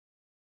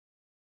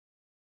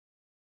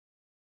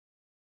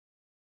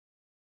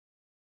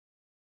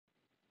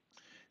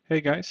Hey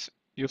guys,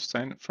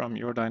 Jostein from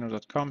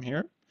YourDyno.com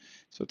here.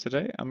 So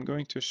today I'm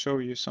going to show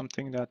you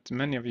something that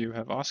many of you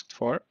have asked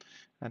for,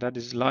 and that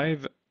is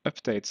live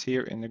updates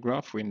here in the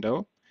graph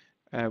window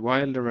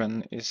while the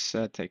run is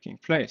taking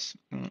place.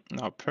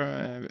 Now,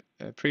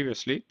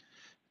 previously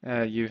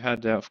you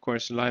had, of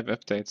course, live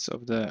updates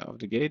of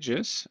the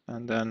gauges,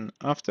 and then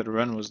after the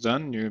run was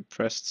done, you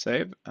pressed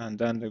save, and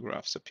then the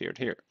graphs appeared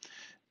here.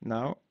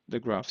 Now the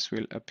graphs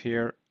will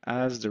appear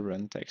as the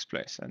run takes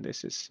place, and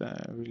this is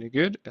really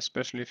good,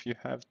 especially if you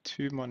have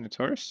two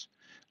monitors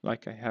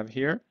like I have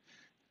here.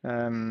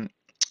 One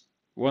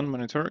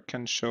monitor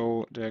can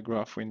show the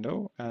graph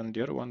window and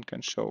the other one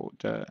can show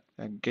the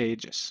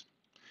gauges.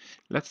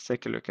 Let's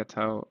take a look at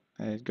how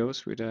it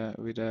goes with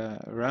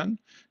a run.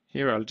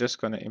 Here I'm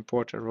just going to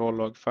import a raw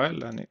log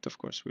file, and it of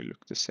course will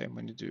look the same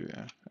when you do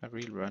a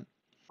real run.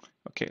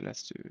 Okay,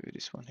 let's do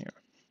this one here.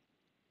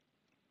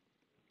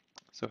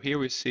 So here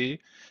we see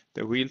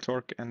the wheel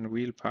torque and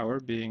wheel power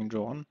being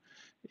drawn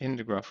in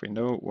the graph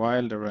window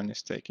while the run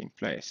is taking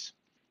place.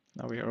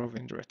 Now we are over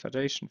in the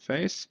retardation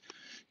phase.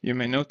 You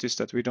may notice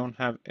that we don't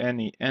have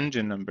any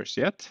engine numbers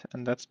yet,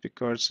 and that's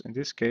because in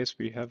this case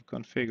we have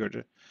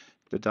configured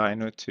the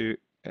dyno to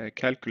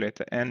calculate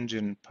the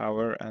engine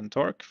power and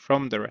torque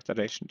from the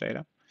retardation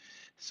data.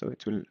 So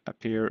it will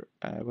appear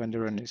when the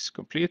run is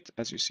complete,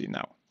 as you see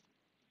now.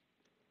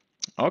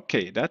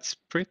 Okay, that's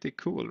pretty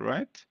cool,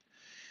 right?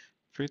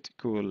 Pretty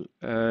cool.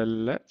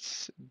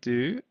 Let's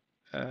do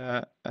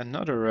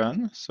another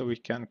run so we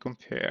can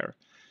compare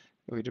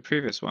with the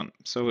previous one.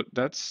 So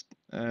that's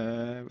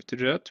to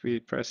do that,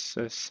 we press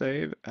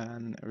save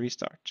and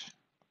restart.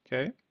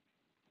 Okay.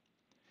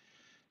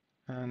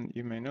 And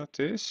you may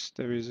notice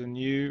there is a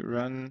new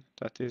run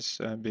that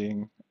is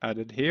being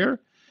added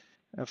here.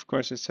 Of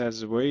course, it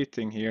says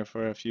waiting here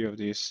for a few of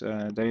these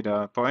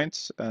data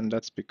points, and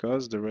that's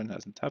because the run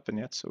hasn't happened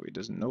yet, so it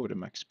doesn't know the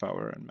max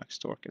power and max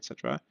torque,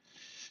 etc.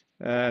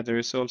 There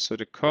is also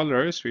the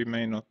colors. We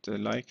may not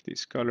like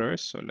these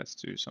colors, so let's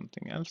do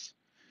something else.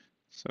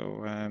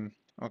 So,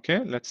 okay,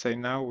 let's say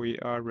now we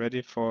are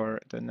ready for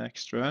the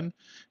next run,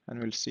 and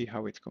we'll see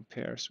how it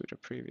compares with the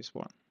previous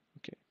one.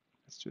 Okay,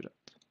 let's do that.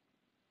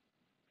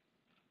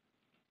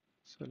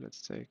 So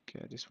let's take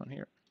this one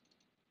here.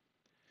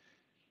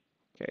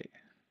 Okay,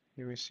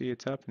 here we see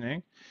it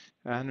happening,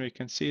 and we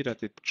can see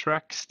that it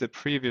tracks the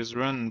previous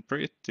run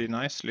pretty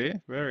nicely,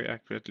 very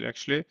accurately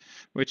actually,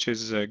 which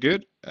is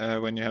good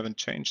when you haven't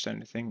changed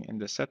anything in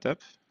the setup.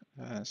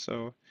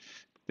 So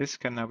this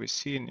can now be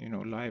seen,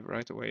 live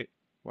right away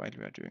while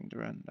we are doing the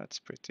run. That's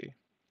pretty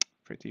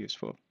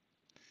useful.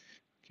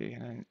 Okay,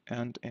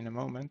 and in a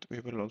moment we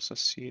will also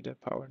see the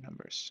power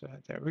numbers.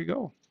 There we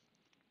go.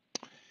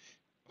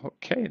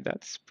 Okay,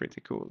 that's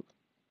pretty cool.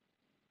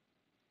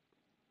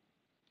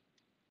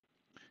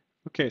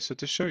 Okay, so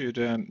to show you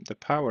the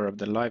power of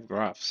the live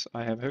graphs,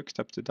 I have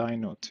hooked up the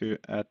dyno to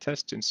a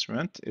test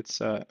instrument.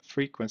 It's a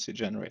frequency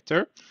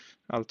generator.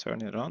 I'll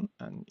turn it on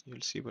and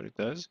you'll see what it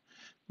does.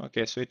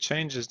 Okay, so it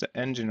changes the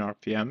engine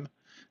RPM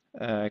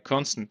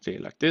constantly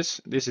like this.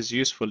 This is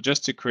useful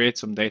just to create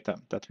some data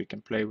that we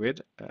can play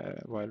with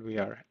while we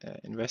are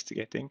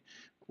investigating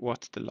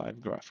what the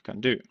live graph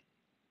can do.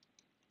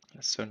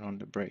 Let's turn on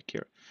the brake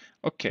here.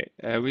 Okay,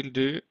 we'll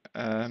do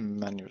a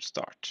manual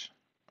start.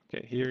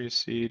 Okay, here you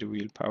see the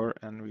wheel power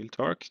and wheel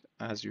torque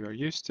as you are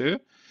used to.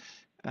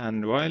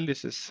 And while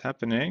this is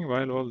happening,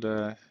 while all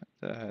the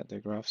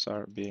graphs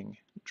are being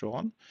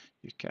drawn,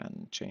 you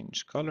can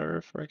change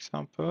color, for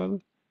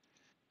example.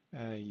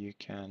 You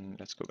can,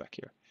 let's go back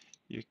here.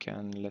 You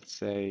can, let's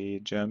say,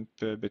 jump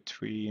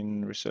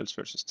between results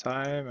versus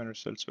time and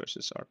results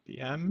versus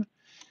RPM.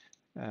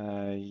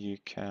 You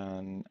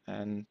can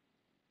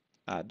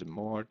add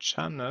more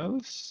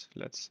channels,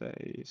 let's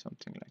say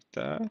something like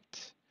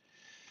that.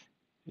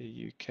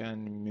 You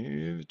can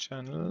move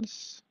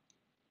channels.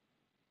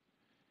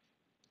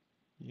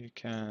 You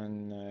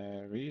can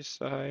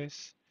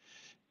resize.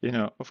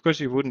 Of course,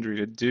 you wouldn't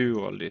really do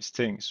all these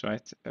things,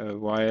 right?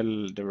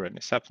 While the run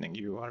is happening,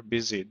 you are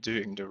busy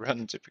doing the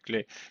run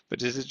typically. But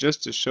this is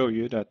just to show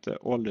you that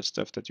all the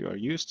stuff that you are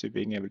used to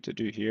being able to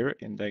do here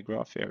in the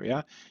graph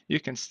area, you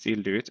can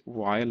still do it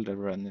while the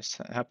run is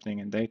happening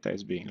and data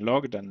is being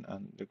logged and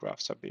the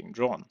graphs are being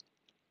drawn.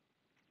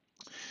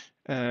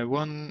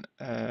 One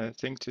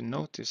thing to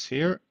notice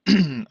here,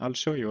 I'll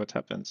show you what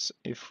happens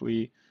if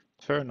we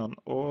turn on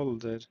all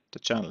the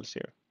channels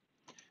here.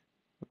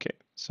 Okay,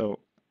 so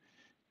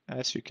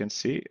as you can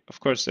see,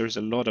 of course, there's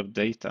a lot of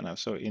data now.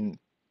 So in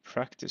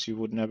practice, you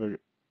would never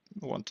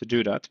want to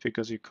do that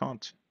because you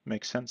can't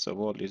make sense of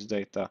all this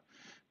data,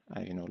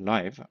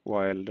 live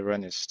while the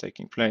run is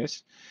taking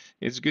place.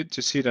 It's good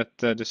to see that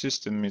the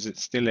system is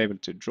still able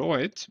to draw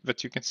it,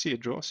 but you can see it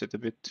draws it a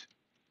bit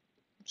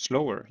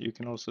slower. You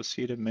can also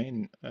see the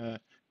main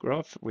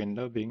graph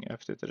window being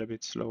updated a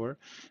bit slower,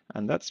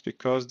 and that's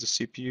because the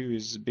CPU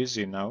is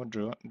busy now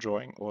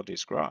drawing all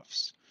these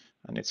graphs,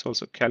 and it's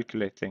also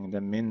calculating the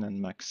min and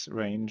max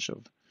range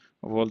of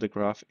all the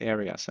graph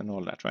areas and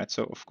all that, right?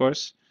 So of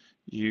course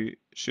you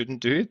shouldn't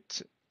do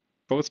it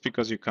both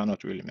because you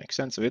cannot really make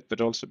sense of it,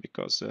 but also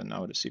because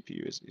now the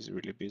CPU is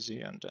really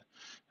busy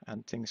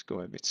and things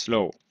go a bit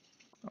slow.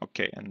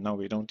 Okay, and now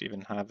we don't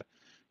even have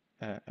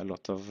a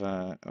lot of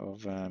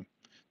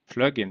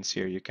plugins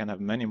here. You can have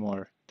many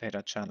more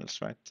data channels,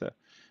 right?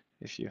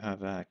 If you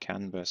have a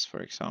CAN bus,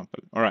 for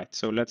example. All right,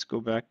 so let's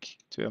go back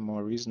to a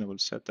more reasonable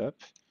setup.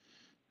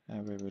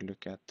 We will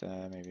look at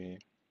maybe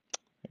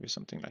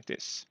something like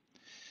this.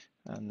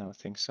 And now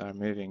things are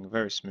moving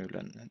very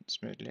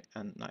smoothly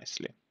and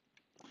nicely.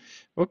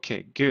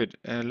 Okay, good.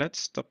 Let's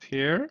stop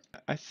here.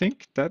 I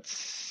think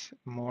that's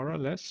more or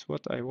less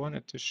what I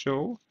wanted to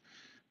show.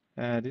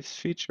 This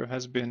feature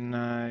has been,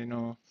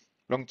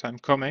 long time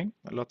coming.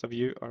 A lot of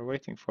you are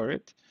waiting for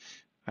it.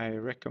 I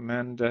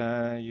recommend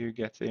you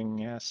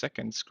getting a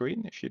second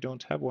screen if you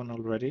don't have one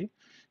already.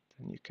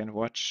 Then you can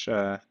watch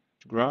the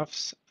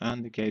graphs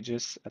and the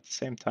gauges at the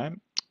same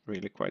time.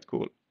 Really quite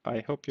cool.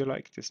 I hope you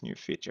like this new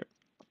feature.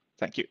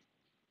 Thank you.